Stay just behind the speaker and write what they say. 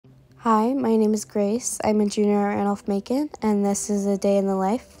Hi, my name is Grace. I'm a junior at Randolph-Macon, and this is a day in the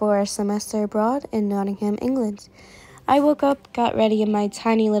life for a semester abroad in Nottingham, England. I woke up, got ready in my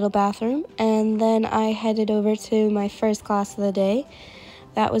tiny little bathroom, and then I headed over to my first class of the day.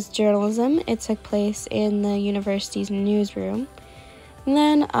 That was journalism. It took place in the university's newsroom. And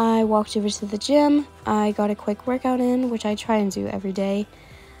then I walked over to the gym. I got a quick workout in, which I try and do every day.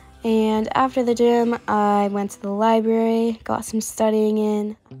 And after the gym, I went to the library, got some studying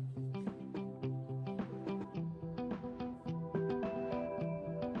in.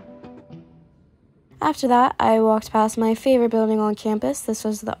 After that, I walked past my favorite building on campus. This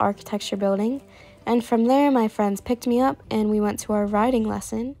was the architecture building. And from there, my friends picked me up and we went to our riding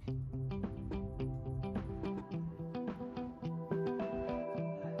lesson.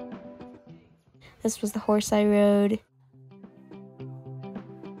 This was the horse I rode.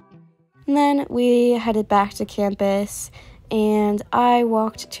 And then we headed back to campus and I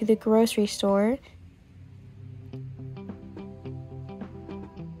walked to the grocery store.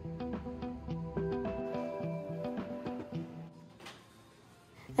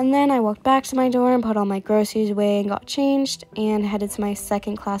 And then I walked back to my dorm, put all my groceries away and got changed and headed to my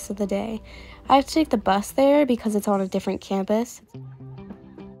second class of the day. I have to take the bus there because it's on a different campus.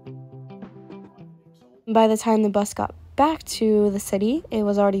 By the time the bus got back to the city, it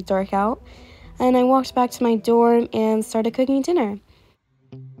was already dark out, and I walked back to my dorm and started cooking dinner.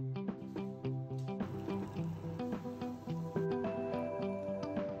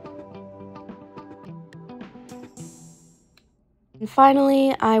 And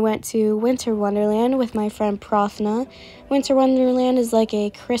finally, I went to Winter Wonderland with my friend Prathna. Winter Wonderland is like a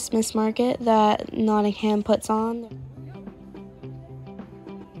Christmas market that Nottingham puts on.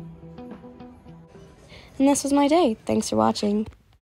 And this was my day. Thanks for watching.